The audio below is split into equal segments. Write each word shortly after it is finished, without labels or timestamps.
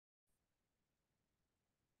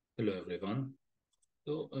Hello, everyone.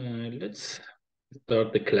 Let's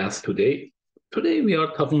start the class today. Today, we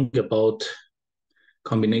are talking about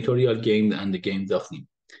combinatorial games and the games of Nim.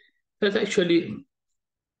 But actually,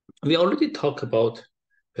 we already talked about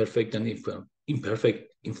perfect and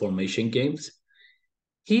imperfect information games.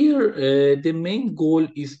 Here, the main goal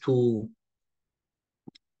is to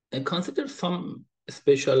consider some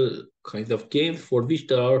special kinds of games for which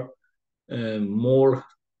there are more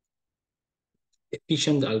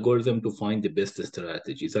efficient algorithm to find the best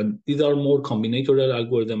strategies. And these are more combinatorial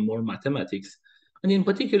algorithm, more mathematics, and in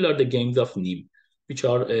particular, the games of Nim, which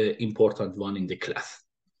are an important one in the class.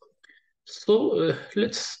 So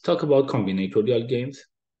let's talk about combinatorial games.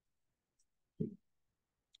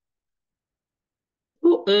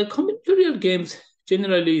 Combinatorial games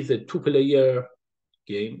generally is a two-player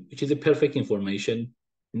game, which is a perfect information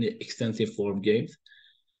in the extensive form games.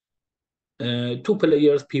 Two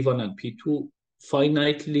players, P1 and P2,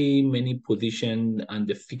 finitely many positions and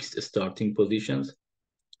the fixed starting positions.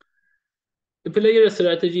 The player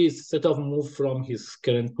strategy is set of move from his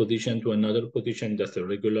current position to another position. That's a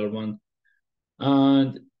regular one.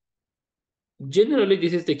 And generally,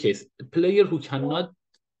 this is the case. A player who cannot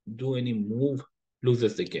do any move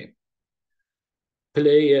loses the game.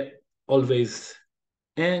 Play always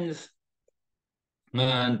ends,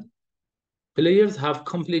 and players have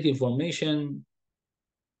complete information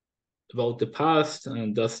about the past,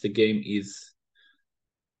 and thus the game is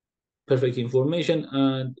perfect information.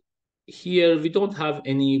 And here we don't have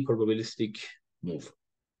any probabilistic move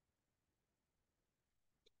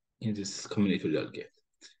in this combinatorial game.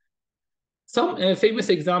 Some famous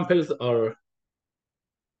examples are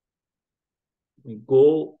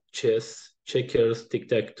Go, chess, checkers,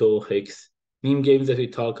 tic-tac-toe, hex, Nim games that we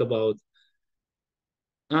talk about.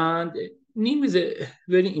 And Nim is a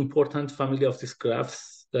very important family of these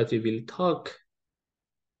graphs that we will talk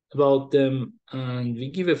about them, and we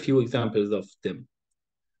give a few examples of them.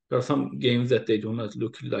 There are some games that they do not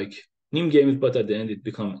look like Nim games, but at the end it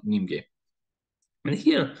becomes Nim game. And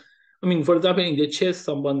here, I mean, for example, in the chess,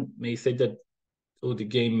 someone may say that, oh, the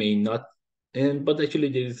game may not end, but actually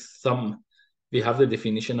there is some, we have the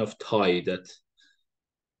definition of tie that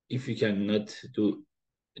if you cannot do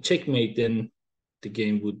checkmate, then the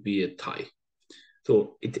game would be a tie.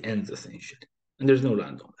 So it ends essentially. And there's no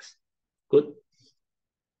randomness. Good.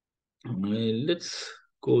 Let's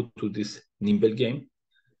go to this nimble game.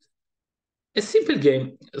 A simple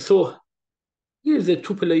game. So here's a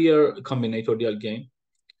two-player combinatorial game.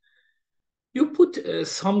 You put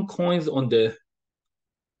some coins on the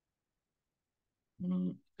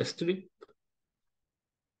strip.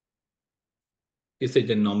 You say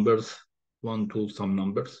the numbers, one, two, some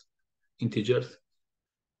numbers, integers.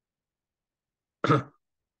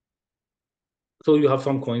 So you have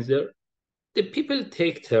some coins there. The people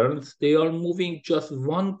take turns. They are moving just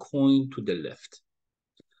one coin to the left.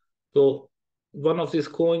 So one of these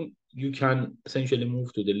coin, you can essentially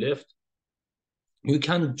move to the left. You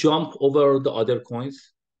can jump over the other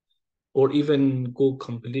coins or even go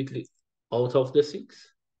completely out of the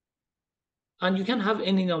six. And you can have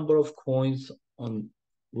any number of coins on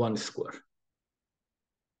one square.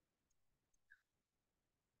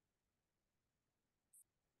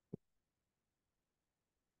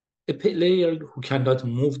 A player who cannot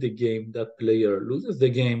move the game, that player loses the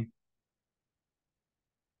game.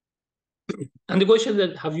 And the question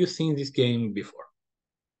is, have you seen this game before?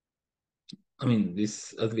 I mean,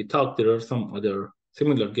 this, as we talked, there are some other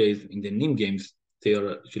similar games in the Nim games. They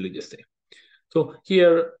are actually the same. So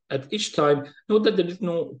here, at each time, note that there is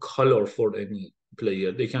no color for any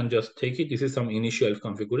player. They can just take it. This is some initial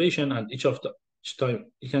configuration, and each time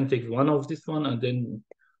you can take one of this one and then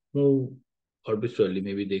move arbitrarily.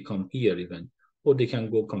 Maybe they come here even, or they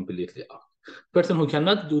can go completely out. Person who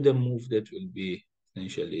cannot do the move, that will be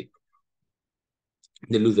essentially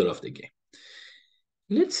the loser of the game.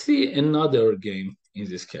 Let's see another game in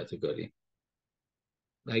this category.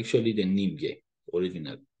 Actually, the Nim game,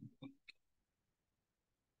 original.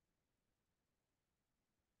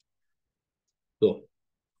 So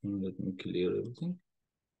let me clear everything.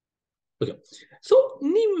 Okay, so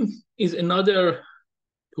Nim is another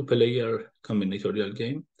two-player combinatorial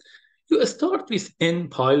game. You start with n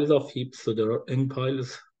piles of heaps, so there are n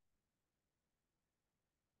piles.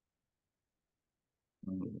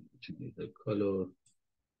 Change the color.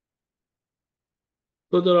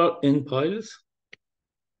 So there are n piles.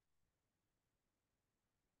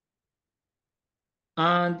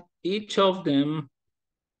 And each of them,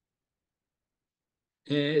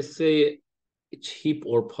 say, each heap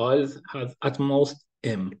or piles has at most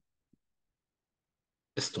m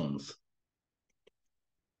stones.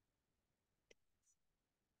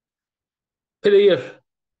 Player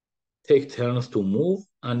take turns to move,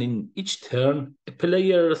 and in each turn, a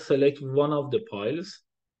player select one of the piles,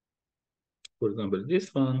 for example,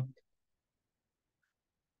 this one,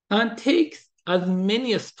 and takes as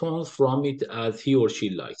many stones from it as he or she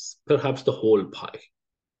likes, perhaps the whole pile,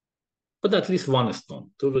 but at least one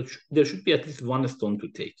stone. So there should be at least one stone to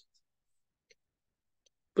take.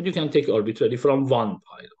 But you can take arbitrarily from one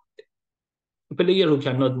pile. A player who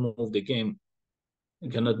cannot move the game,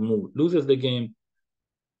 cannot move, loses the game.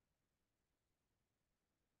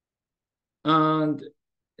 And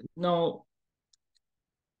now,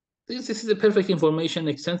 this is a perfect information,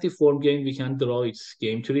 extensive form game. We can draw its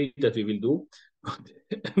game tree that we will do.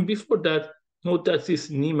 Before that, note that this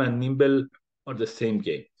Nim and Nimble are the same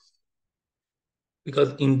game.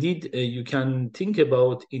 Because indeed, you can think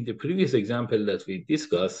about in the previous example that we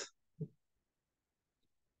discussed,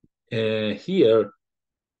 here,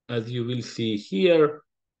 as you will see here,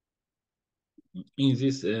 in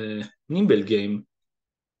this Nimble game,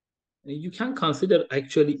 you can consider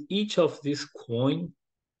actually each of these coin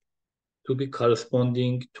to be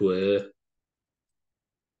corresponding to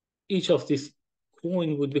each of these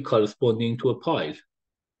coin would be corresponding to a pile.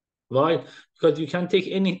 Why? Because you can take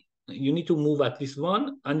any, you need to move at least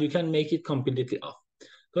one, and you can make it completely off.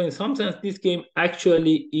 So in some sense, this game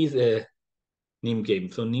actually is a Nim game.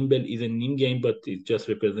 So Nimble is a Nim game, but it's just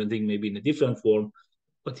representing maybe in a different form.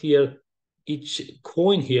 But here, each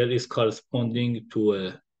coin here is corresponding to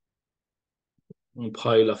a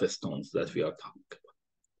pile of stones that we are talking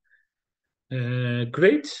about.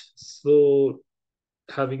 Great. So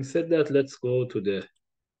having said that, let's go to the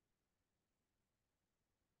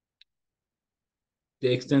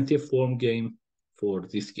extensive form game for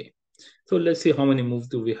this game. So let's see how many moves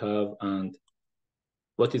do we have and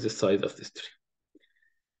what is the size of this tree.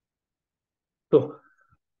 So,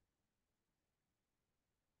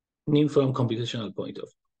 Nim from computational point of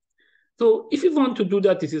view. So if you want to do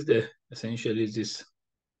that, this is essentially this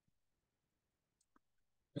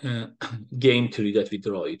game tree that we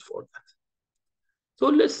draw it for that. So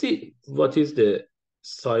let's see what is the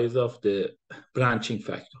size of the branching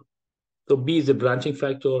factor. So B is the branching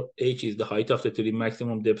factor, H is the height of the tree,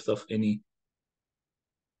 maximum depth of any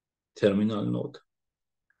terminal node.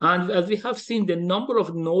 And as we have seen, the number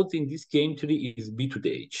of nodes in this game tree is B to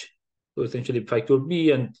the H. So essentially factor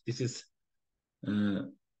B, and this is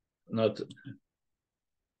not,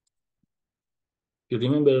 you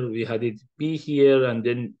remember we had it B here and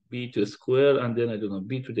then B to the square and then I don't know,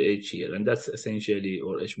 B to the H here. And that's essentially,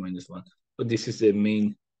 or H minus one. But this is the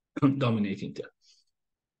main dominating term.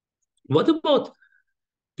 What about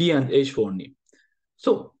B and H for Nim?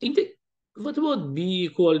 So what about B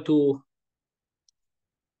equal to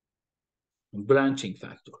branching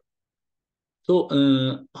factor?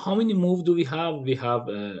 So how many moves do we have? We have,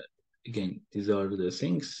 again, these are the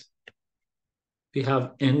things. We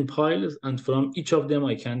have n piles, and from each of them,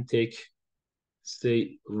 I can take,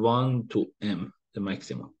 say, 1 to m, the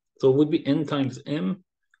maximum. So it would be n times m,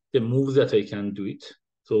 the moves that I can do it.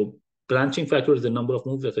 So branching factor is the number of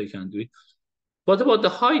moves that I can do it. What about the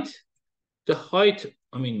height? The height,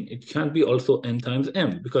 I mean, it can be also n times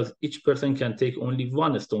m, because each person can take only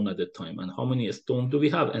one stone at a time. And how many stones do we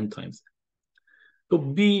have? N times. So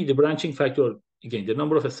B, the branching factor, again, the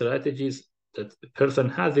number of strategies that the person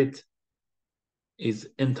has it is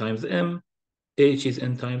n times m. H is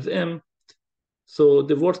n times m. So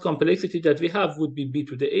the word complexity that we have would be B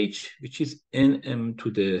to the H, which is nm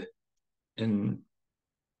to the n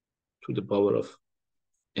to the power of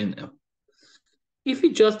nm. If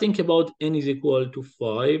we just think about n is equal to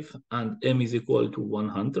 5 and m is equal to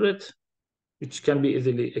 100, which can be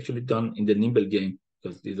easily actually done in the Nimble game,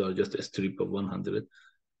 because these are just a strip of 100,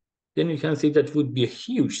 then you can see that would be a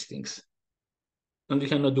huge things. And we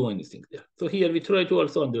cannot do anything there. So here we try to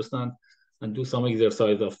also understand and do some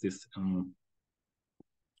exercise of this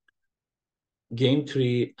game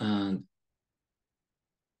tree and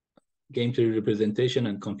game tree representation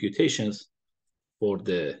and computations for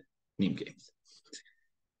the Nim games.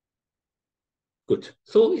 Good.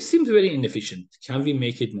 So it seems very inefficient. Can we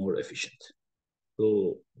make it more efficient?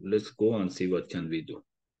 So let's go and see what can we do.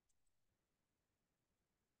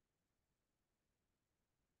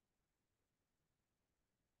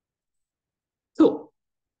 So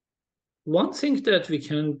one thing that we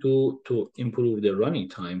can do to improve the running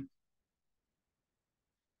time,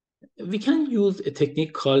 we can use a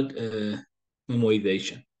technique called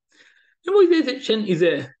memoization. Memoization is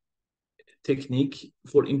a technique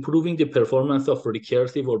for improving the performance of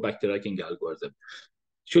recursive or backtracking algorithm.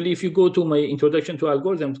 Actually, if you go to my introduction to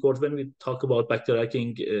algorithms course, when we talk about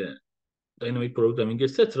backtracking, dynamic programming,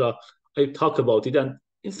 etc., I talk about it. And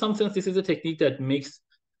in some sense, this is a technique that makes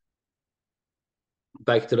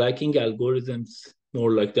backtracking algorithms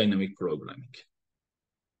more like dynamic programming.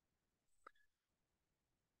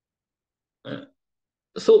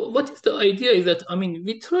 So what is the idea is that, I mean,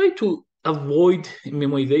 we try to avoid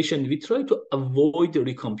memoization. We try to avoid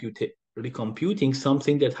recomputing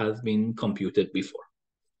something that has been computed before.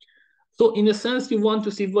 So in a sense, you want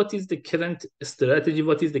to see what is the current strategy,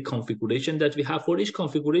 what is the configuration that we have for each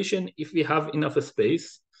configuration. If we have enough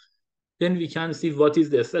space, then we can see what is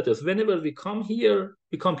the status. Whenever we come here,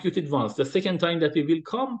 we compute it once. The second time that we will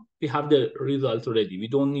come, we have the result ready. We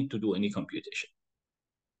don't need to do any computation.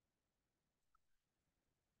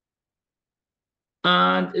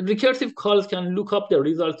 And recursive calls can look up the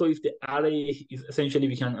result. So if the array is essentially,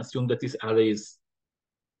 we can assume that this array is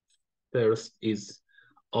first is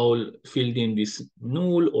all filled in with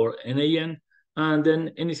null or NaN, and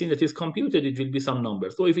then anything that is computed, it will be some number.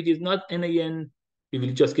 So if it is not NaN, we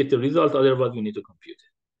will just get the result, otherwise we need to compute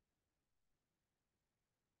it.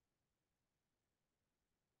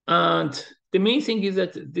 And the main thing is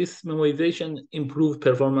that this memoization improves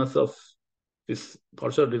performance of these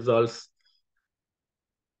partial results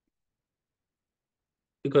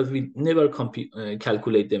because we never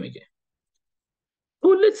calculate them again. So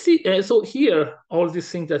let's see. So here, all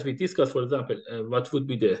these things that we discussed, for example, what would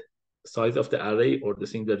be the size of the array or the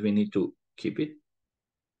thing that we need to keep it?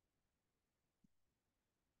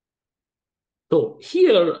 So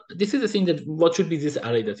here, this is the thing that what should be this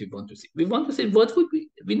array that we want to see. We want to say what would be,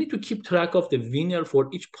 we need to keep track of the winner for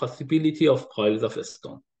each possibility of piles of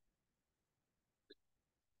stone.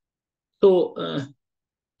 So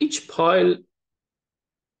each pile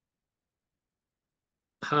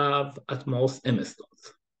have at most m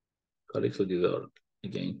stones. Correct? So these are,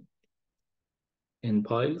 again, n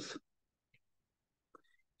piles.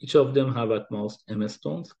 Each of them have at most m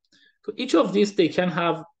stones. So each of these, they can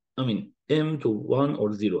have, I mean, m to 1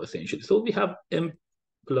 or 0, essentially. So we have m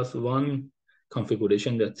plus 1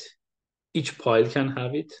 configuration that each pile can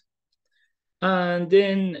have it. And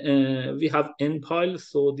then we have n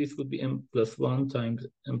piles. So this would be m plus 1 times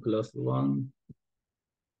m plus 1,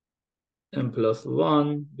 m plus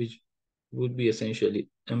 1, which would be essentially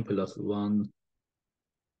m plus 1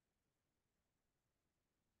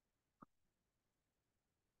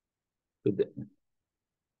 to the n.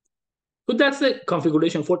 So that's the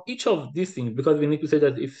configuration for each of these things, because we need to say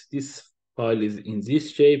that if this file is in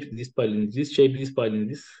this shape, this file in this shape, this file in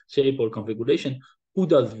this shape or configuration, who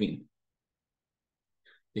does win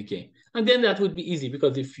the game? And then that would be easy,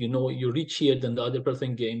 because if you know you reach here, then the other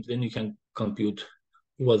person games, then you can compute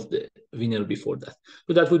who was the winner before that.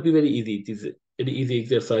 So that would be very easy. It is a very easy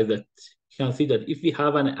exercise that you can see that if we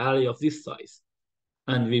have an array of this size,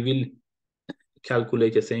 and we will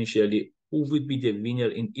calculate essentially who would be the winner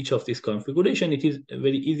in each of these configuration, it is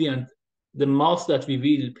very easy. And the most that we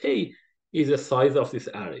will pay is the size of this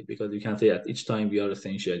array, because you can say at each time we are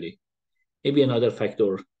essentially maybe another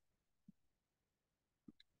factor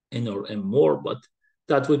n or m more, but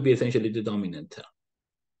that would be essentially the dominant term.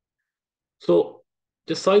 So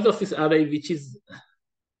the size of this array, which is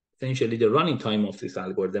essentially the running time of this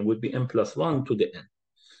algorithm, would be m plus 1 to the n,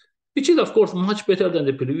 which is, of course, much better than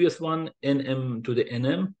the previous one, nm to the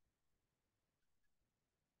nm,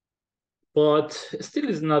 but still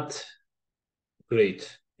is not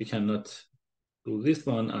great. We cannot do this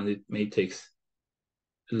one, and it may take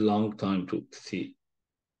a long time to see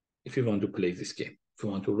if you want to play this game, if you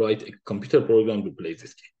want to write a computer program to play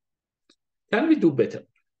this game. Can we do better?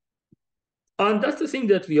 And that's the thing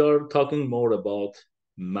that we are talking more about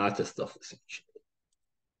math stuff, essentially.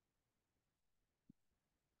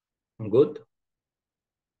 Good.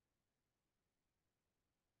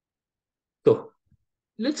 So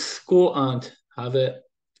let's go and have a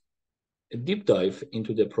deep dive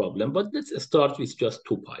into the problem, but let's start with just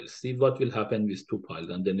two piles, see what will happen with two piles,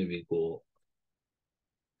 and then we go.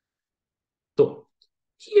 So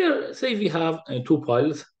here, say we have two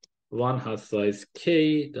piles. One has size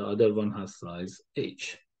k, the other one has size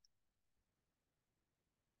h.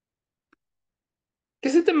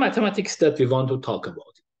 This is the mathematics that we want to talk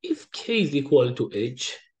about. If k is equal to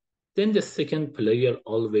h, then the second player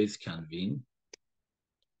always can win.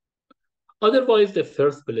 Otherwise, the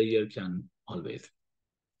first player can always win.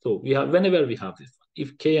 So we have, whenever we have this one,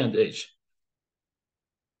 if k and h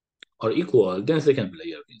are equal, then second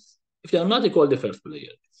player wins. If they are not equal, the first player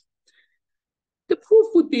wins. The proof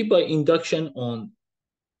would be by induction on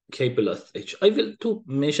k plus h. I will to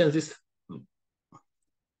mention this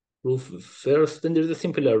proof first, then there's a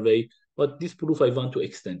simpler way, but this proof I want to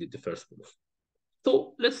extend it, the first proof.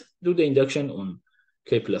 So let's do the induction on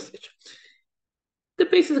k plus h.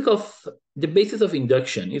 the basis of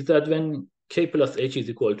induction is that when k plus h is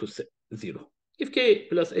equal to 0. If k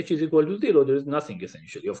plus h is equal to 0, there is nothing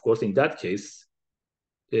essentially. Of course, in that case,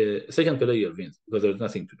 the second player wins because there's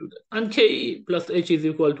nothing to do that. And k plus h is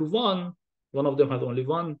equal to 1. One of them has only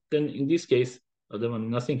 1. Then in this case, other one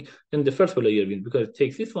nothing. Then the first player wins because it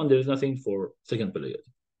takes this one. There is nothing for second player.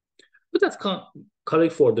 But that's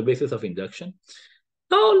correct for the basis of induction.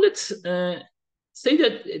 Now let's say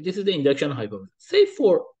that this is the induction hypothesis. Say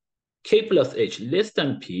for k plus h less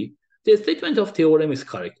than p, the statement of theorem is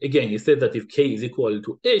correct. Again, it says that if k is equal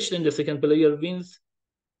to h, then the second player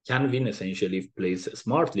can win essentially if plays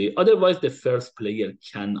smartly. Otherwise, the first player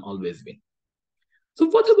can always win. So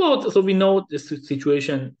what about, so we know the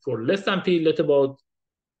situation for less than p,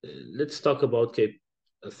 let's talk about k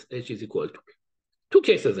plus h is equal to p. Two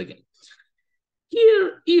cases again.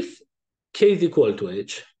 Here, if k is equal to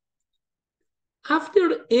h,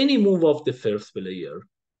 after any move of the first player,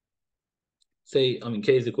 k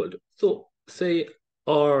is equal to, so say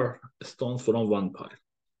r stones from one pile,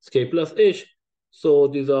 it's k plus h, so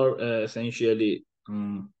these are essentially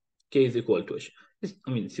k is equal to h.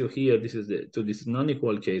 So here this is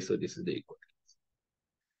non-equal case, so this is the equal case.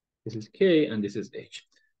 This is k and this is h.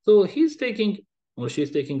 So he's taking, or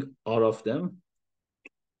she's taking r of them.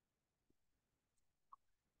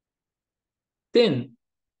 Then,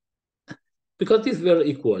 because these were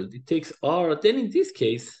equal, it takes r. Then in this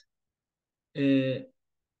case, we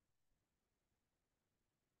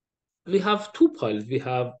have two piles. We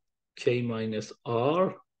have k minus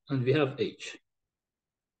r and we have h.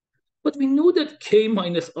 But we know that k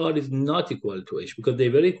minus r is not equal to h because they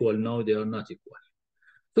were equal. Now they are not equal.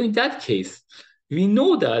 So in that case, we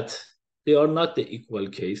know that they are not the equal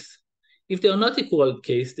case. If they are not equal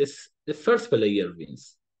case, the first player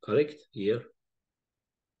wins, correct? Here.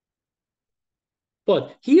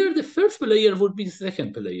 But here the first player would be the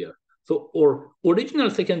second player. So our original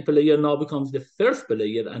second player now becomes the first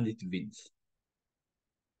player and it wins.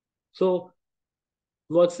 So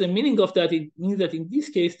what's the meaning of that? It means that in this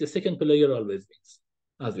case, the second player always wins,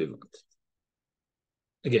 as we want.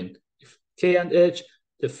 Again, if k and h,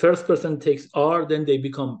 the first person takes r, then they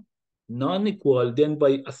become non-equal. Then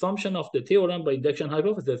by assumption of the theorem, by induction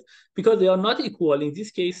hypothesis, because they are not equal, in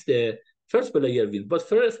this case, the first player wins. But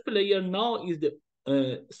first player now is the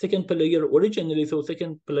second player originally, so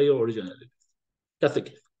second player originally. That's the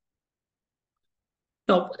case.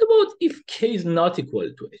 Now, what about if k is not equal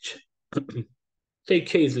to h? Say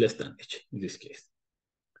k is less than h in this case.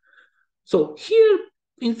 So here,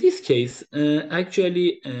 in this case,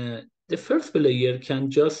 actually, the first player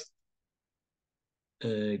can just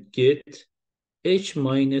get h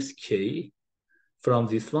minus k from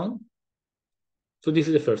this one. So this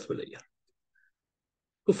is the first player.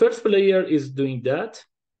 The first player is doing that.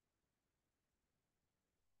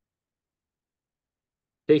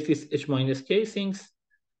 Take this h minus k things,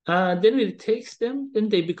 and then when it takes them, then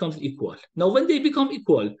they become equal. Now, when they become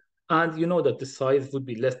equal, and you know that the size would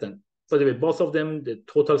be less than, by the way, both of them, the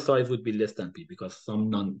total size would be less than p because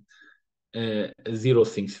some non-zero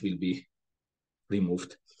things will be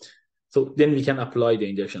removed. So then we can apply the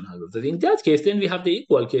induction hypothesis. In that case, then we have the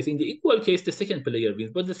equal case. In the equal case, the second player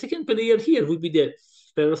wins, but the second player here would be the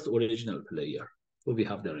first original player. So we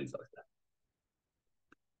have the result.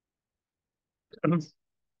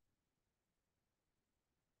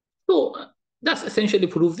 So that's essentially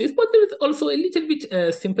proves this, but there is also a little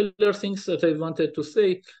bit simpler things that I wanted to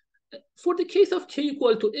say. For the case of k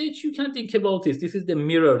equal to h, you can think about this. This is the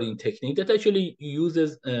mirroring technique that actually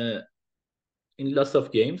uses in lots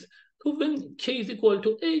of games. So when k is equal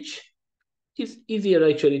to h, it's easier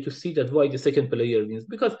actually to see that why the second player wins,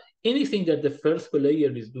 because anything that the first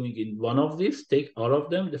player is doing in one of these, take r of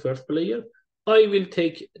them, the first player,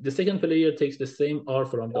 the second player takes the same r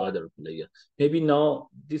from the other player. Maybe now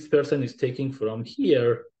this person is taking from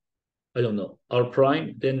here, I don't know, r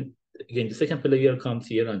prime, then again, the second player comes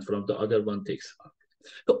here and from the other one takes r.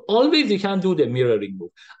 So always you can do the mirroring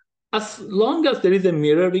move. As long as there is a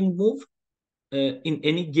mirroring move in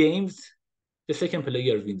any games, the second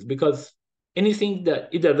player wins, because anything that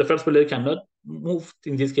either the first player cannot move,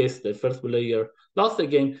 in this case, the first player lost the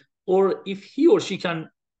game, or if he or she can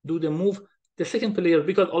do the move, the second player,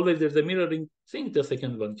 because always there's a mirroring thing, the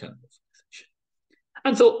second one can move.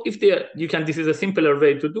 And so if this is a simpler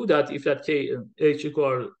way to do that. If that k and h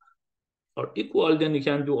are equal, then you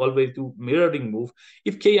can always do mirroring move.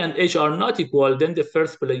 If k and h are not equal, then the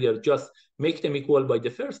first player just make them equal by the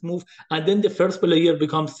first move, and then the first player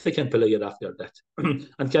becomes second player after that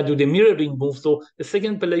and can do the mirroring move. So the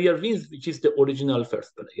second player wins, which is the original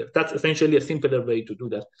first player. That's essentially a simpler way to do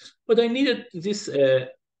that. But I needed this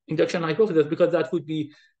induction hypothesis, because that would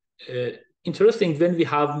be interesting when we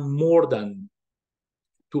have more than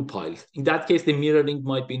two piles. In that case, the mirroring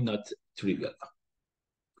might be not trivial.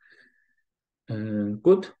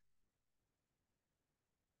 Good.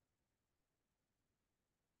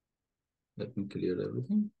 Let me clear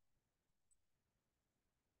everything.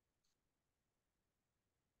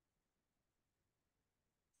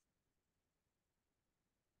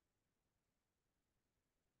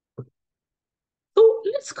 So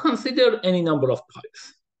let's consider any number of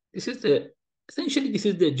piles. This is essentially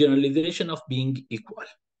the generalization of being equal.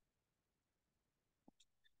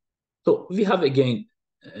 So we have again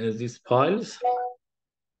these piles.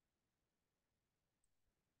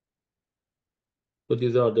 So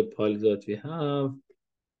these are the piles that we have,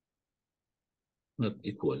 not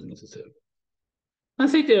equal necessarily. And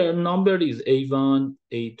say their number is A1,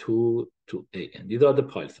 A2 to AN. These are the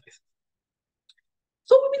pile sizes.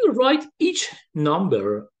 So we will write each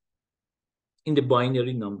number in the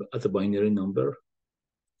binary number as a binary number.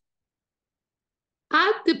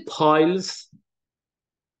 Add the piles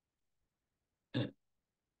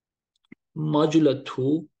modulo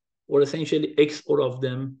 2, or essentially XOR of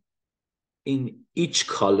them in each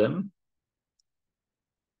column.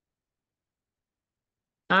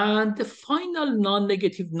 And the final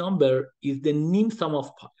non-negative number is the nim sum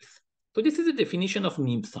of piles. So this is the definition of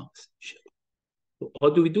nim sum. So how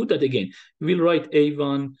do we do that again? We'll write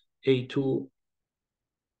A1, A2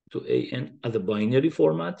 to AN as a binary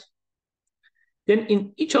format. Then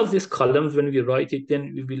in each of these columns, when we write it,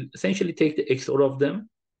 then we will essentially take the XOR of them.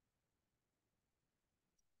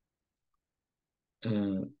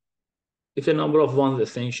 If the number of ones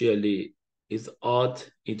essentially is odd,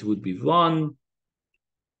 it would be 1.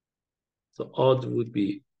 So odd would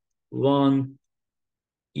be 1,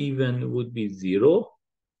 even would be 0.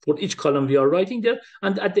 For each column we are writing there.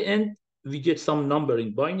 And at the end, we get some number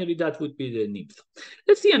in binary. That would be the nim sum.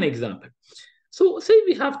 Let's see an example. So say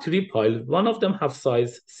we have 3 piles. One of them have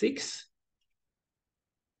size 6.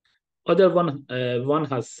 Other one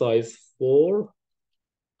has size 4.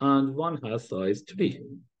 And one has size 3.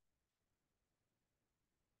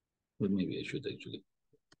 Well, maybe I should actually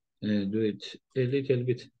do it a little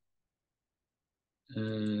bit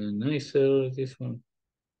nicer. This one.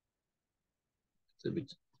 It's a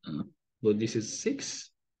bit, but this is 6.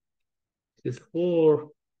 This is 4.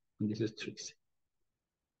 And this is 3.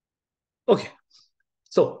 Okay.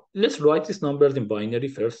 So let's write these numbers in binary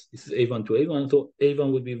first. This is A1 to A1. So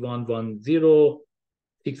A1 would be 1, 1, 0.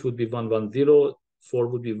 6 would be 1, 1, 0. 4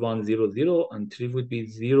 would be 1, 0, 0. And 3 would be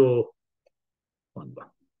 0, 1, 1.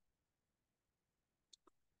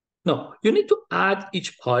 Now, you need to add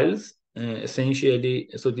each piles, essentially.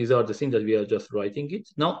 So these are the things that we are just writing it.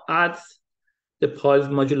 Now add the piles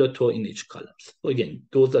modulo 2 in each column. So again,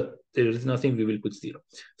 those that there is nothing, we will put 0.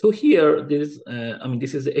 So here, there is,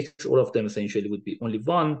 this is the XOR of them essentially would be only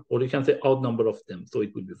 1, or you can say odd number of them, so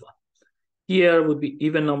it would be 1. Here would be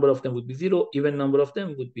even number of them would be 0, even number of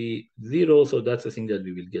them would be 0, so that's the thing that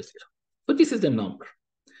we will get 0. So this is the number.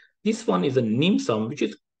 This one is a nim sum, which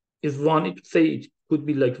is 1. It say it could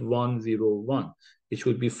be like 1, 0, 1. It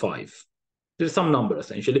should be 5. There's some number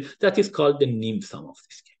essentially. That is called the nim sum of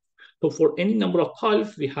this game. So for any number of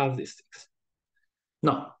piles, we have these things.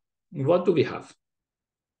 Now, what do we have?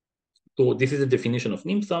 So this is the definition of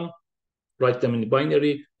nim sum. Write them in the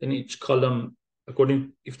binary. Then each column,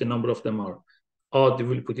 according if the number of them are odd, we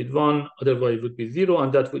will put it 1. Otherwise, it would be 0.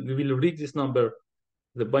 And that we will read this number,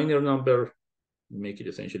 the binary number, make it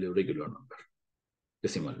essentially a regular number,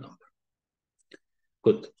 decimal number.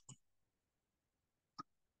 Good.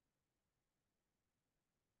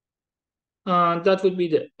 And that would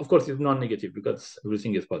be of course, it's non-negative because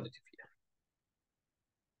everything is positive here.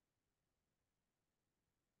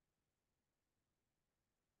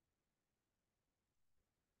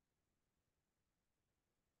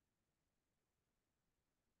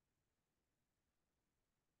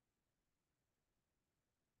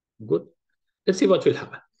 Good. Let's see what will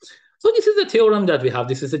happen. So this is the theorem that we have.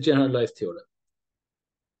 This is a generalized theorem.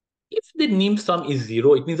 If the nim sum is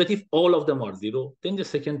 0, it means that if all of them are 0, then the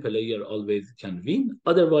second player always can win.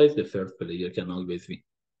 Otherwise, the first player can always win.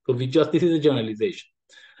 So this is a generalization.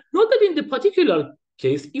 Note that in the particular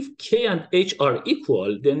case, if K and H are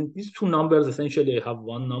equal, then these two numbers essentially have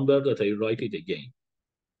one number that I write it again.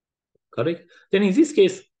 Correct? Then in this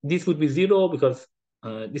case, this would be 0 because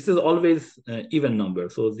this is always even number.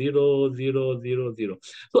 So 0, 0, 0, 0.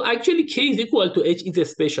 So actually, K is equal to H is a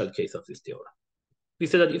special case of this theorem. We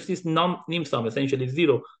say that if this nim sum essentially is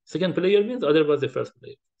 0, second player wins, otherwise the first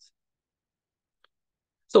player wins.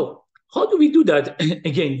 So How do we do that?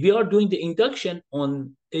 Again, we are doing the induction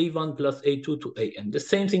on A1 plus A2 to AN, the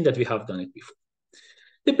same thing that we have done it before.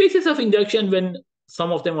 The basis of induction, when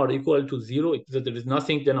some of them are equal to 0, if there is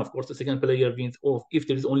nothing, then of course the second player wins. Or if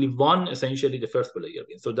there is only 1, essentially the first player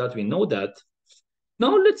wins. So that we know that.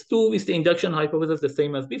 Now let's do with the induction hypothesis the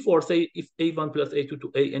same as before. Say if A1 plus A2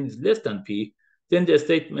 to AN is less than P, then the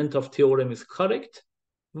statement of theorem is correct.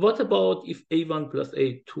 What about if A1 plus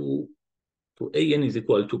A2 to AN is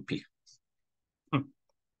equal to P?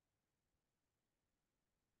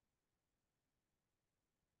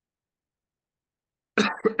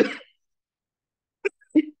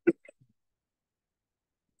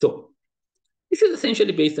 So this is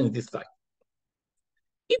essentially based on this fact.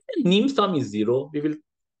 If the nim sum is 0, we will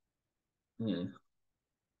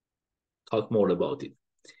talk more about it.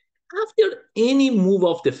 After any move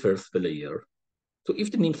of the first player, so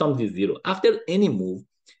if the nim sum is 0, after any move,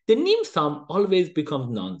 the nim sum always becomes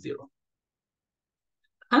non-zero.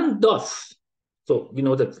 And thus, so we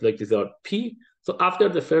know that like these are P. So after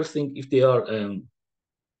the first thing, if they are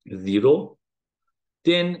 0,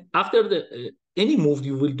 then after the any move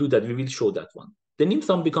you will do that, we will show that one. The nim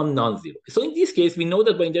sum becomes non-zero. So in this case, we know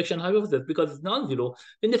that by induction hypothesis, because it's non-zero,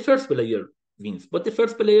 then the first player wins. But the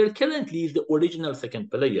first player currently is the original second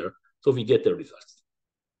player, so we get the results.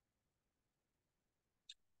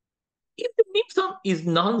 If the nim sum is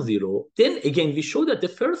non-zero, then again, we show that the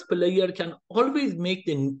first player can always make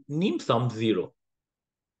the nim sum 0.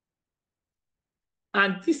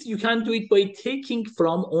 And this you can do it by taking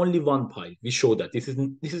from only one pile. We show that this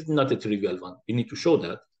is not a trivial one. We need to show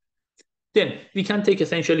that. Then we can take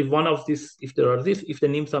essentially one of this. If there are this, if the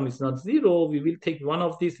nim sum is not 0, we will take one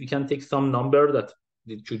of this. We can take some number that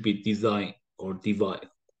it should be designed or divide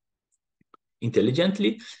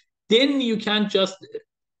intelligently. Then you can just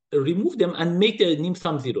remove them and make the nim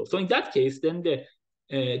sum 0. So in that case, then the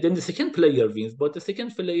second player wins, but the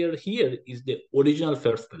second player here is the original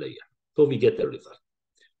first player. So we get the result.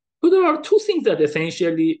 So there are two things that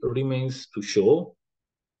essentially remains to show.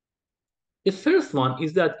 The first one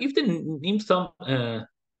is that if the nim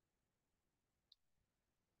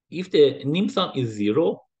sum is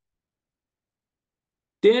 0,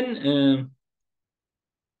 then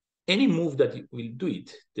any move that you will do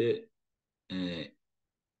it,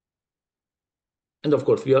 and of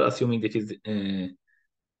course we are assuming that is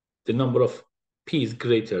the number of P is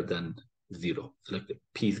greater than 0. So like the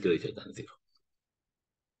P is greater than 0.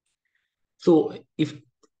 So if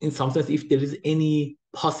in some sense, if there is any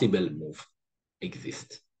possible move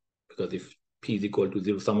exist, because if P is equal to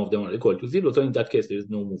 0, some of them are equal to 0, so in that case, there is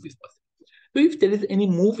no move is possible. So if there is any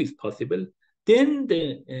move is possible, then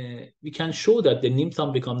we can show that the nim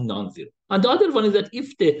sum becomes non-zero. And the other one is that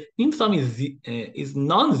if the nim sum is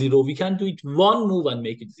non-zero, we can do it one move and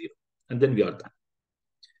make it 0. And then we are done.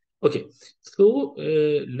 Okay, so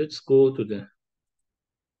let's go to the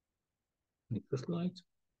next slide.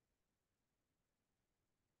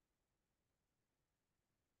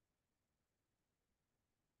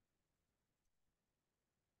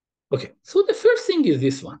 Okay, so the first thing is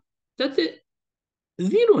this one, that the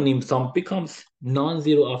 0 nim sum becomes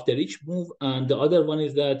non-zero after each move, and the other one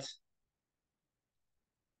is that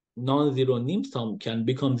non-zero nim sum can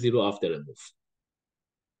become 0 after a move.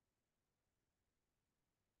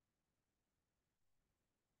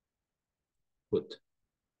 Good.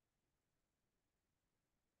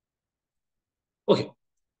 Okay,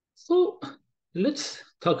 so let's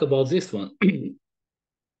talk about this one.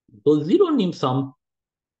 So 0 nim sum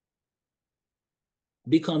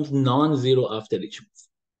becomes non-zero after each move.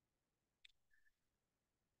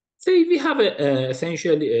 Say we have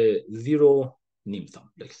essentially a 0 nim sum,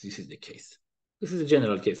 like this is the case. This is a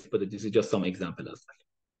general case, but this is just some example as well.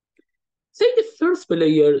 Say the first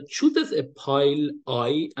player chooses a pile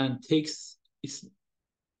I and takes its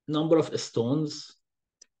number of stones,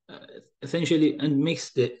 essentially, and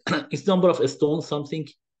makes its number of stones something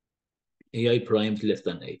AI primed less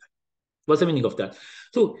than AI. What's the meaning of that?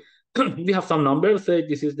 So we have some numbers. Say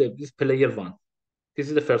this is this player 1. This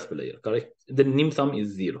is the first player, correct? The nim sum is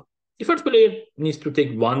 0. The first player needs to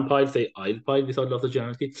take one pile, say I pile without loss of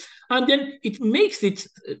generality, and then it makes it,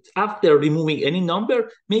 after removing any number,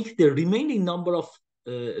 makes the remaining number of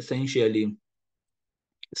essentially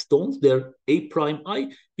stones there A prime I,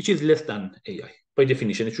 which is less than AI. By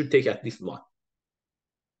definition, it should take at least 1.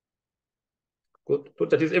 Good. So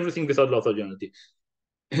that is everything without loss of generality.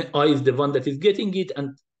 I is the one that is getting it,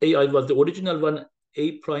 and AI was the original one.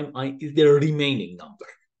 A prime I is the remaining number.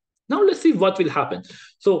 Now let's see what will happen.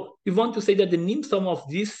 So we want to say that the nim sum of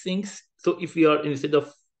these things, so if we are, instead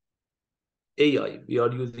of AI, we are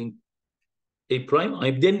using A prime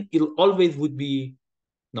I, then it always would be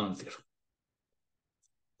non-zero.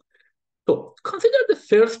 So consider the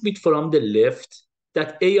first bit from the left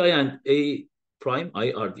that AI and A prime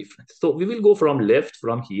I are different. So we will go from left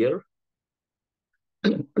from here.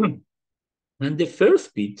 And the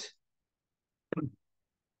first bit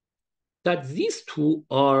that these two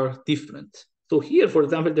are different. So here, for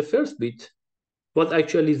example, the first bit was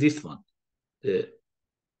actually this one.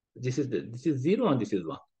 This is 0 and this is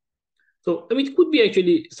 1. So I mean, it could be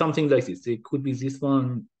actually something like this. It could be this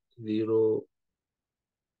one, 0,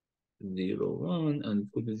 0, 1, and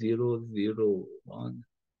it could be 0, 0, 1,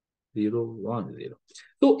 0, 1, 0.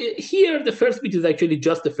 So here, the first bit is actually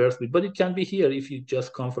just the first bit, but it can be here if you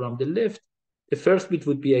just come from the left. The first bit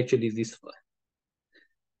would be actually this one.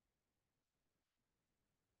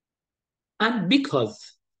 And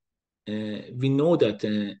because we know that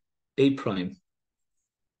A prime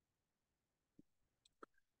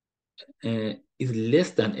is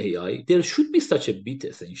less than AI, there should be such a bit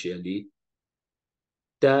essentially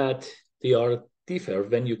that they are differ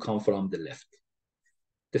when you come from the left.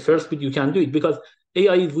 The first bit you can do it because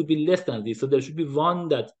AI would be less than this. So there should be one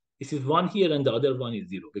that this is 1 here and the other one is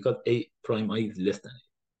 0 because A prime I is less than A.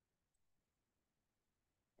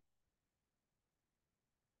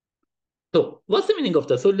 So what's the meaning of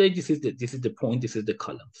that? So like this is the point, this is the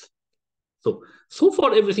columns. So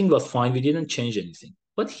far everything was fine. We didn't change anything.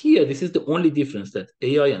 But here, this is the only difference that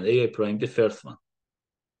AI and AI prime, the first one.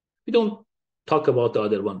 We don't talk about the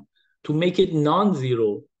other one. To make it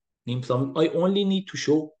non-zero, I only need to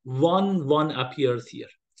show one appears here.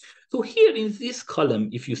 So here in this column,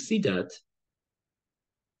 if you see that,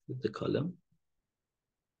 the column.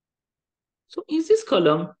 So in this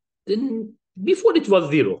column, then before it was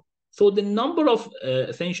 0. So the number of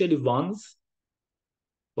essentially ones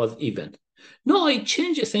was even. Now I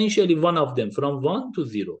change essentially one of them from 1 to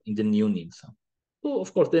 0 in the new nim sum. So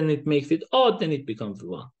of course, then it makes it odd, then it becomes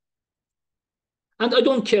 1. And I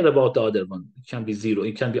don't care about the other one. It can be 0,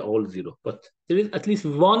 it can be all 0. But there is at least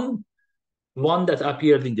one that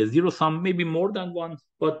appeared in the 0 sum, maybe more than one.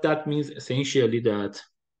 But that means essentially that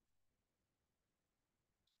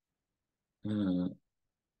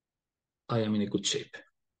I am in a good shape.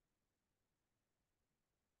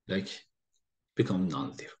 Like become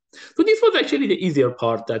non-zero. So this was actually the easier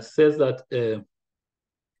part that says that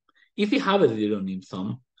if we have a 0 nim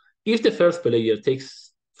sum, if the first player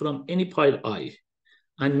takes from any pile I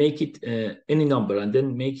and make it any number and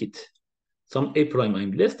then make it some A prime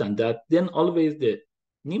I'm less than that, then always the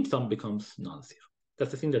nim sum becomes non-zero.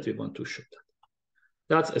 That's the thing that we want to show.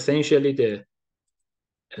 That's essentially the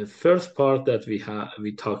first part that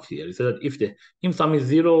we talked here. Is that if the nim sum is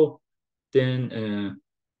 0, then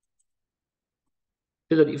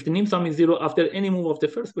so that if the nim sum is 0 after any move of the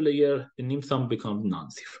first player, the nim sum becomes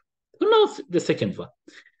non-zero. So now the second one.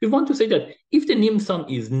 We want to say that if the nim sum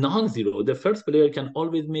is non-zero, the first player can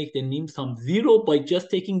always make the nim sum 0 by just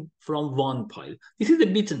taking from one pile. This is a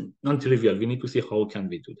bit non-trivial. We need to see how can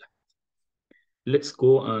we do that. Let's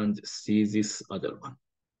go and see this other one.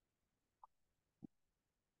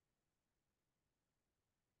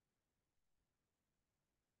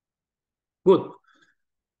 Good.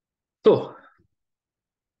 So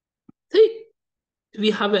say we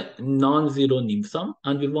have a non-zero nim sum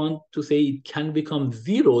and we want to say it can become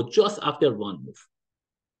 0 just after one move.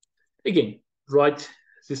 Again, write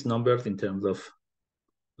these numbers in terms of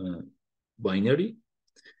binary.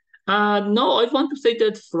 Now I want to say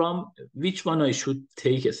that from which one I should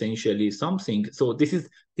take essentially something. So this is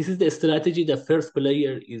the strategy that first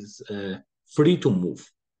player is free to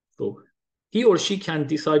move. So he or she can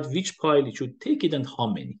decide which pile it should take it and how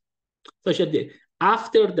many. Such that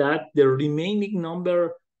after that, the remaining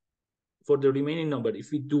number,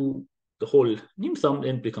 if we do the whole nim sum,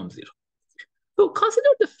 then it becomes 0. So consider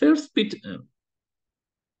the first bit.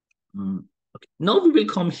 Okay. Now we will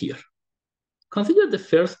come here. Consider the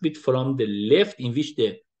first bit from the left in which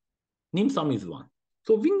the nim sum is 1.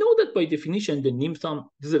 So we know that by definition, the nim sum,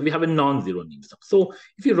 we have a non-zero nim sum. So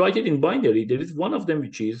if you write it in binary, there is one of them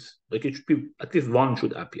which is, like it should be, at least one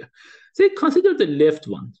should appear. So consider the left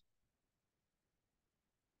one.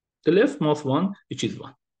 The leftmost one, which is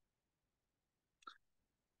 1.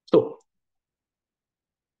 So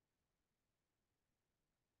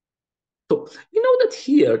we know that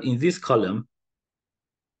here in this column,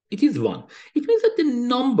 it is 1. It means that the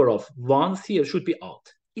number of ones here should be odd.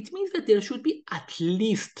 It means that there should be at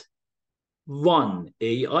least one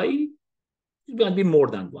AI. It can be more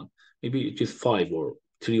than one. Maybe it is 5 or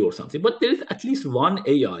 3 or something. But there is at least one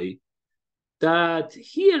AI that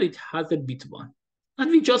here it has a bit 1. And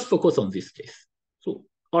we just focus on this case. So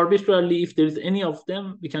arbitrarily, if there is any of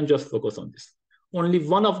them, we can just focus on this. Only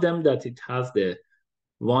one of them that it has the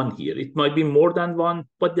one here. It might be more than one,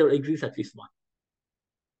 but there exists at least one.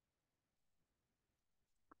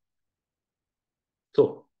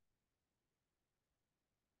 So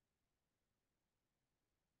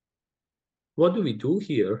what do we do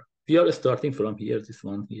here? We are starting from here, this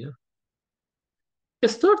one here.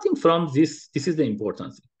 Starting from this is the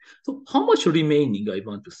important thing. So how much remaining, I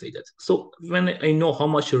want to say that. So when I know how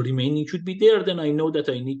much remaining should be there, then I know that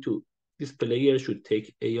I need to, this player should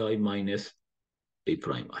take AI minus A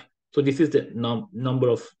prime I. So this is the number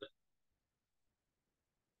of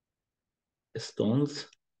stones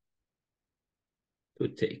to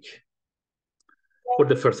take for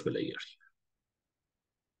the first player.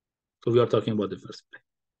 So we are talking about the first player.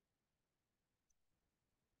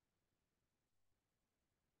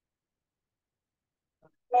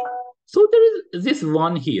 So there is this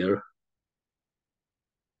one here.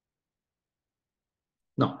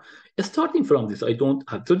 Now, starting from this, I don't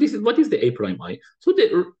have, so this is, what is the A prime I?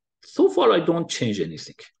 So far I don't change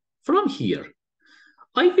anything. From here,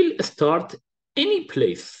 I will start any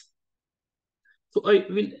place. So I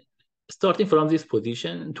will, starting from this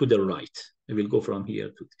position to the right, I will go from here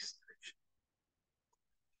to this direction.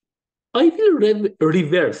 I will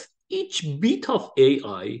reverse each bit of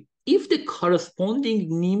AI if the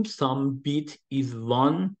corresponding nim sum bit is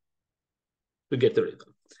 1 to get the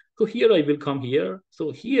result. So here I will come here.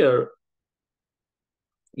 So here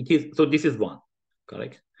it is, so this is 1,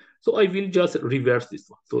 correct? So I will just reverse this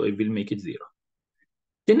one. So I will make it 0.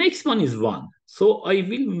 The next one is 1. So I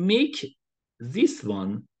will make this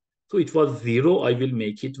one. So it was 0. I will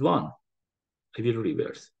make it 1. I will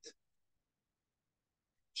reverse it.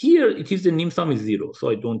 Here it is the nim sum is 0.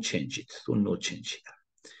 So I don't change it. So no change here.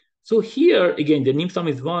 So here again, the nim sum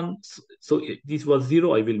is 1. So this was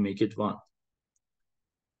 0. I will make it 1.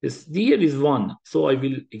 This here is 1. So I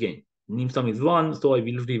will, again, nim sum is 1. So I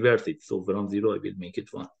will reverse it. So from 0, I will make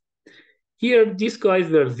it 1. Here, these guys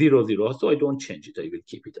were 0, 0. So I don't change it. I will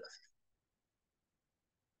keep it as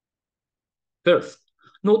first.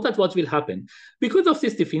 Note that what will happen because of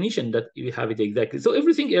this definition that we have it exactly. So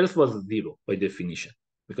everything else was 0 by definition,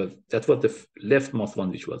 because that's what the leftmost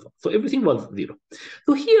one, which was 1. So everything was 0.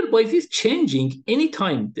 So here, by this changing,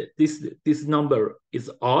 anytime that this number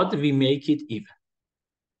is odd, we make it even.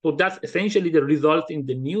 So that's essentially the result in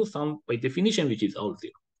the new sum by definition, which is all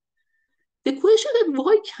 0. The question is,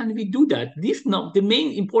 why can we do that? The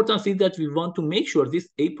main importance is that we want to make sure this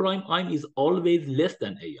A prime I is always less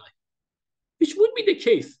than AI, which would be the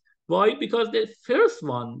case. Why? Because the first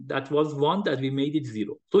one, that was 1 that we made it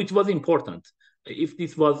 0. So it was important. If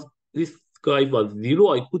this guy was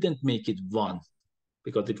 0, I couldn't make it 1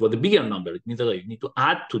 because it was a bigger number. It means that I need to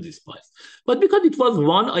add to this 5. But because it was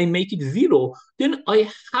 1, I make it 0. Then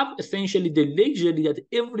I have essentially the luxury that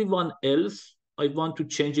everyone else, I want to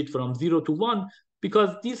change it from 0 to 1,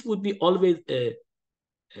 because this would be always a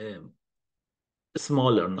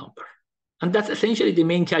smaller number. And that's essentially the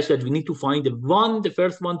main catch, that we need to find the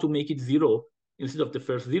first one to make it 0 instead of the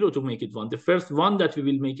first 0 to make it 1. The first one that we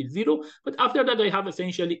will make it 0, but after that I have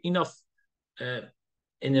essentially enough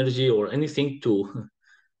energy or anything to,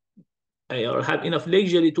 or have enough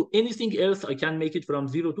luxury to anything else. I can make it from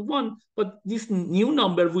 0 to 1, but this new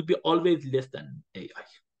number would be always less than AI.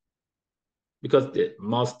 Because the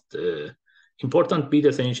most important bit,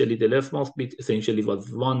 essentially the leftmost bit, essentially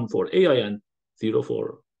was 1 for AI and 0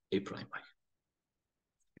 for A prime I.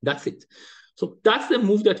 That's it. So that's the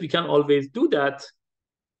move that we can always do that.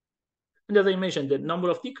 And as I mentioned, the number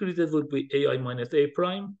of decreases would be AI minus A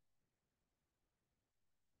prime.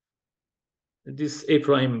 This A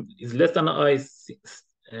prime is less than I.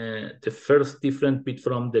 The first different bit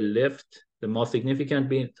from the left, the most significant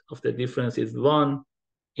bit of the difference is 1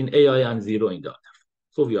 in AI and 0 in the other.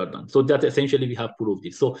 So we are done. So that essentially we have proved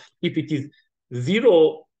it. So if it is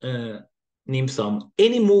 0 nim sum,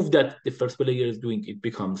 any move that the first player is doing, it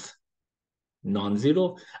becomes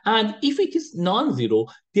non-zero. And if it is non-zero,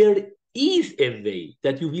 there is a way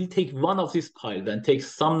that you will take one of these piles and take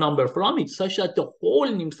some number from it such that the whole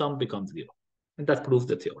nim sum becomes 0. And that proves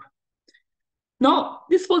the theorem. Now,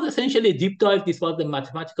 this was essentially a deep dive. This was the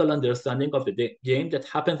mathematical understanding of the game that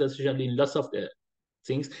happens essentially in lots of the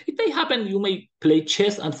things. It may happen, you may play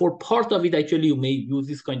chess, and for part of it, actually, you may use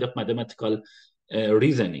this kind of mathematical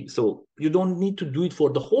reasoning. So you don't need to do it for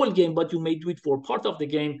the whole game, but you may do it for part of the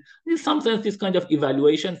game. In some sense, this kind of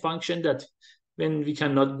evaluation function that when we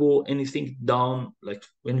cannot go anything down, like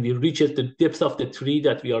when we reach the depths of the tree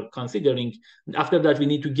that we are considering, and after that, we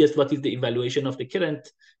need to guess what is the evaluation of the current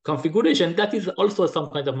configuration. That is also some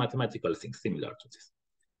kind of mathematical thing similar to this.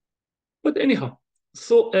 But anyhow,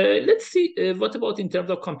 so let's see what about in terms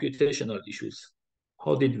of computational issues.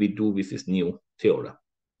 How did we do with this new theorem?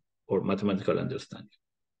 or mathematical understanding.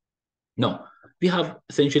 No, we have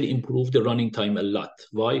essentially improved the running time a lot.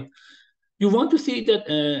 Why? You want to see that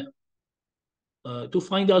to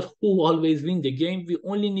find out who always win the game, we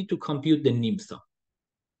only need to compute the nim sum.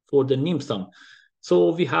 For the nim sum,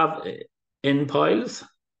 so we have n piles.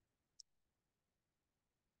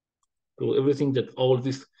 So everything that all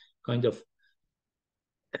this kind of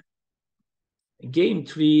game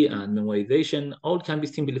tree and memorization all can be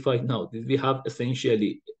simplified now. We have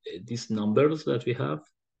essentially these numbers that we have.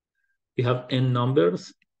 We have n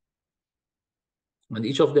numbers, and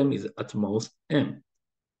each of them is at most m.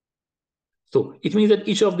 So it means that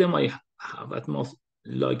each of them I have at most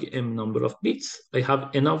log m number of bits. I have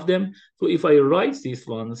n of them. So if I write these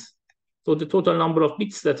ones, so the total number of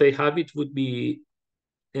bits that I have, it would be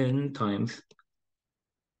n times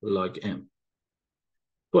log m.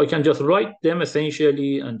 So I can just write them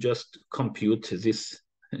essentially and just compute this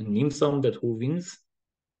nim sum that who wins.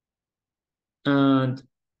 And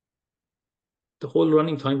the whole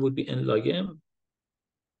running time would be n log m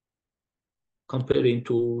comparing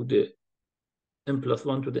to the n plus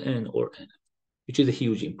 1 to the n or n, which is a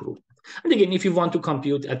huge improvement. And again, if you want to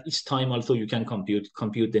compute at each time also, you can compute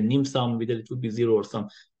the nim sum, whether it would be 0 or some.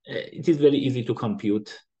 It is very easy to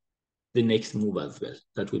compute the next move as well.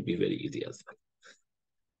 That would be very easy as well.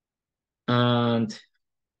 And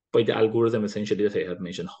by the algorithm, essentially, that I have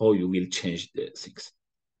mentioned, how you will change the things.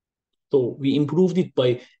 So we improved it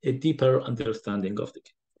by a deeper understanding of the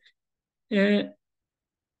game.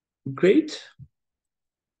 Great.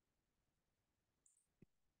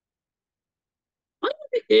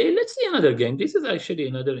 Let's see another game. This is actually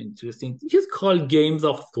another interesting. It is called Games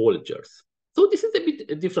of Soldiers. So this is a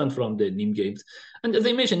bit different from the Nim games. And as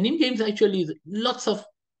I mentioned, Nim games actually lots of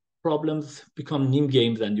problems become Nim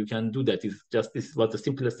games, and you can do that. It's just this was the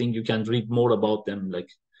simplest thing. You can read more about them, like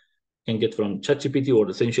you can get from ChatGPT or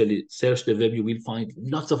essentially search the web. You will find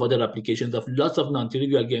lots of other applications of lots of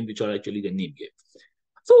non-trivial games which are actually the Nim games.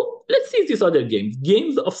 So let's see these other games.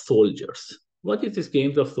 Games of Soldiers. What is this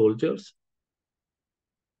Games of Soldiers?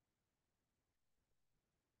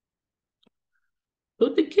 So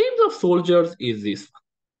the Games of Soldiers is this.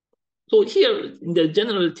 So here, in the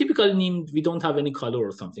general typical name, we don't have any color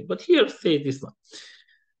or something. But here, say this one.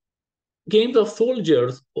 Games of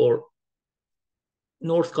Soldiers or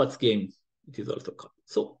Northcutt's game, it is also called.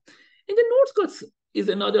 So in the Northcutt's is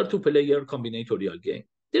another two-player combinatorial game.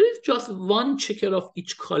 There is just one checker of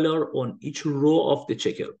each color on each row of the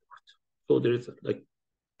checkerboard. So there is like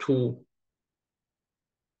two,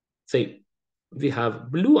 say, we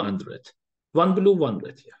have blue and red. One blue, one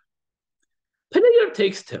red here. Player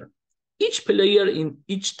takes turn. Each player in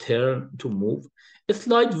each turn to move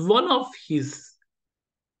slides one of his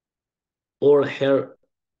or her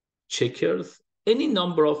checkers any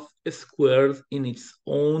number of squares in its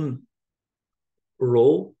own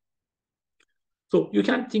row. So you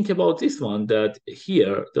can think about this one that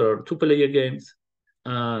here there are two-player games,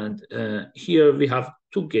 and here we have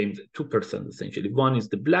two games, two persons essentially. One is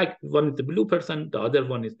the black, one is the blue person, the other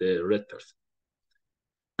one is the red person.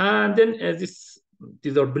 And then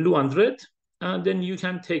these are blue and red, and then you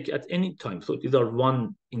can take at any time. So these are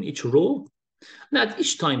one in each row. And at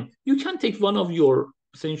each time, you can take one of your,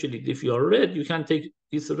 essentially, if you are red, you can take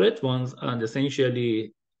these red ones and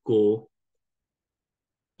essentially go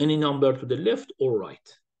any number to the left or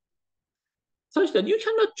right, such that you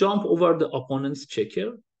cannot jump over the opponent's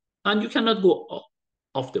checker and you cannot go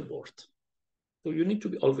off the board. So you need to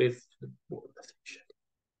be always the board, essentially.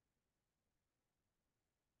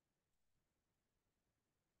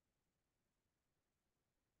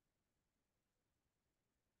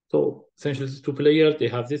 So essentially, the two players, they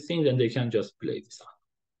have this thing, and they can just play this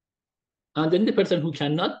on. And then the person who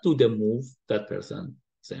cannot do the move, that person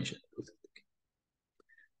essentially loses the game.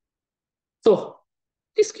 So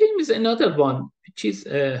this game is another one, which is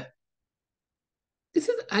this is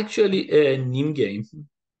actually a Nim game.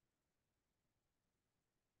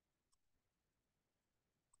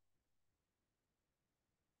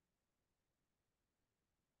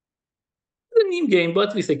 It's a Nim game,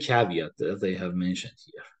 but with a caveat, as I have mentioned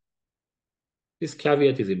here. This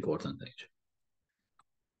caveat is important, actually.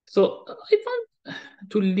 So I want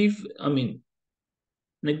to leave,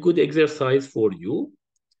 a good exercise for you,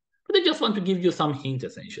 but I just want to give you some hint,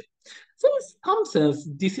 essentially. So in some sense,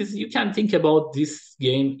 you can think about this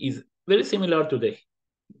game is very similar to the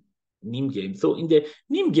Nim game. So in the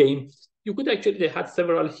Nim game, you could actually, they had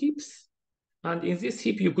several heaps, and in this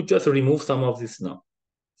heap, you could just remove some of these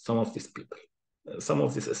people, some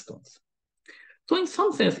of these stones. So in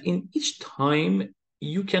some sense, in each time,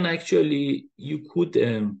 you could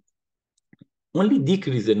only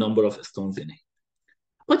decrease the number of stones in it.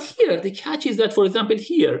 But here, the catch is that, for example,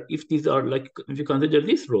 here, if these are like, if you consider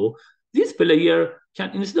this row, this player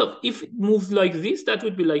can, instead of, if it moves like this, that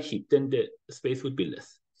would be like heap, then the space would be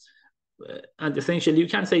less. And essentially, you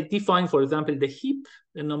can say define, for example, the heap,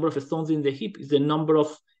 the number of stones in the heap is the number of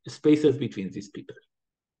spaces between these people.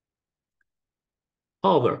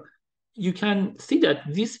 However, you can see that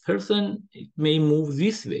this person may move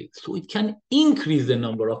this way, so it can increase the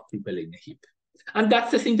number of people in a heap. And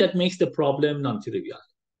that's the thing that makes the problem non-trivial.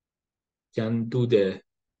 Can do the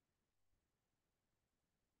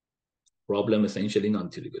problem essentially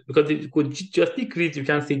non-trivial, because it could just decrease. You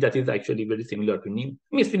can see that is actually very similar to Nim.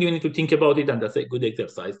 I mean, still you need to think about it, and that's a good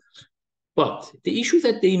exercise. But the issue is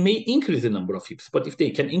that they may increase the number of heaps. But if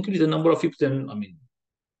they can increase the number of heaps, then, I mean,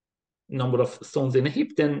 number of stones in a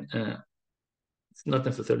heap, then it's not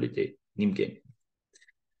necessarily the Nim game.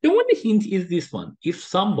 The only hint is this one. If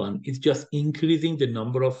someone is just increasing the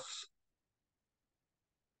number of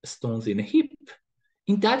stones in a heap,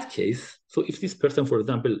 in that case, so if this person, for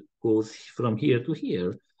example, goes from here to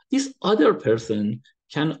here, this other person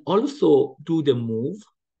can also do the move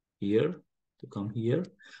here to come here,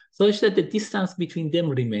 such that the distance between them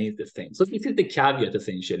remains the same. So this is the caveat,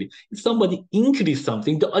 essentially. If somebody increases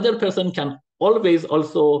something, the other person can always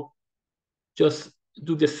also just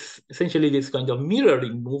do this, essentially this kind of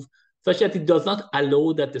mirroring move, such that it does not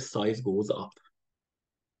allow that the size goes up.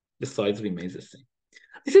 The size remains the same.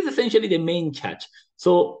 This is essentially the main catch.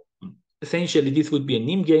 So essentially, this would be a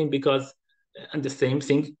Nim game because, and the same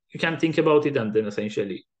thing, you can think about it and then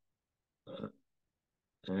essentially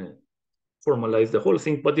formalize the whole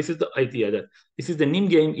thing. But this is the idea that this is the Nim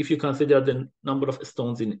game if you consider the number of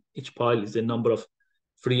stones in each pile is the number of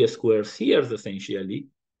free squares here, essentially.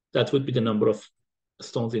 That would be the number of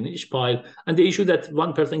stones in each pile. And the issue that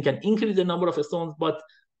one person can increase the number of stones, but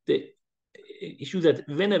the issue that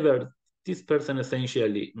whenever this person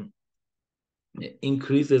essentially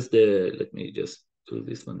increases the, let me just do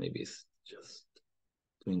this one, maybe it's just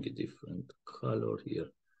doing a different color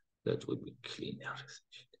here. That would be cleaner.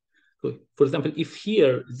 So, for example, if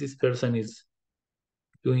here this person is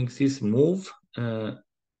doing this move,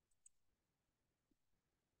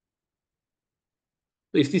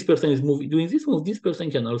 if this person is doing this move, this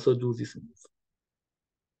person can also do this move.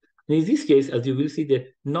 And in this case, as you will see, the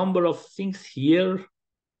number of things here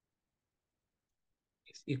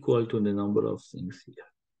is equal to the number of things here.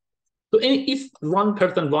 So if one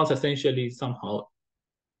person wants essentially somehow,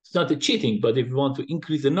 it's not a cheating, but if you want to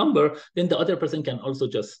increase the number, then the other person can also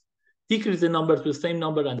just decrease the number to the same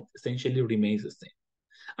number and essentially remains the same.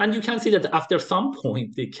 And you can see that after some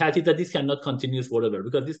point, the catch is that this cannot continue forever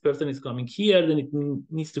because this person is coming here, then it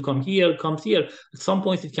needs to come here, comes here. At some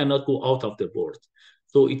point, it cannot go out of the board.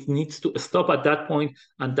 So it needs to stop at that point,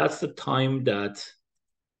 and that's the time that,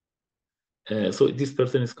 so this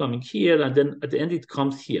person is coming here, and then at the end, it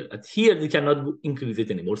comes here. At here, we cannot increase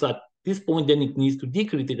it anymore. So at this point, then it needs to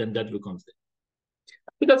decrease it, and that becomes it.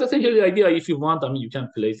 But that's essentially the idea. If you want, I mean, you can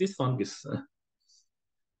play this one with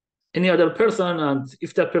any other person, and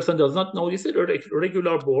if that person does not know, this is a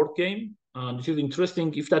regular board game, and it is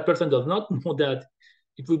interesting. If that person does not know that,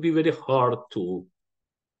 it would be very hard to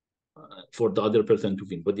for the other person to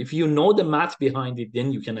win. But if you know the math behind it,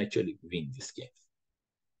 then you can actually win this game.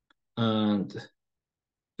 And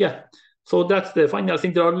yeah, so that's the final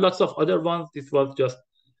thing. There are lots of other ones. This was just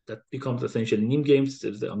that becomes essentially Nim games.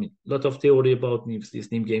 There's, I mean, a lot of theory about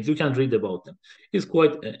these Nim games. You can read about them. It's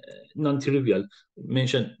quite non-trivial.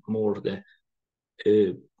 Mention more the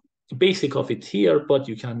basic of it here, but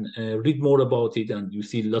you can read more about it and you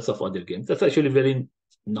see lots of other games. That's actually very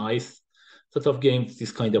nice set of games,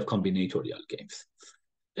 this kind of combinatorial games,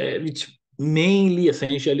 which mainly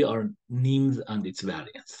essentially are Nims and its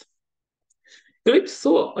variants. Great,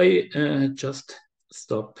 so I just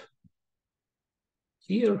stop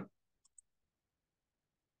here.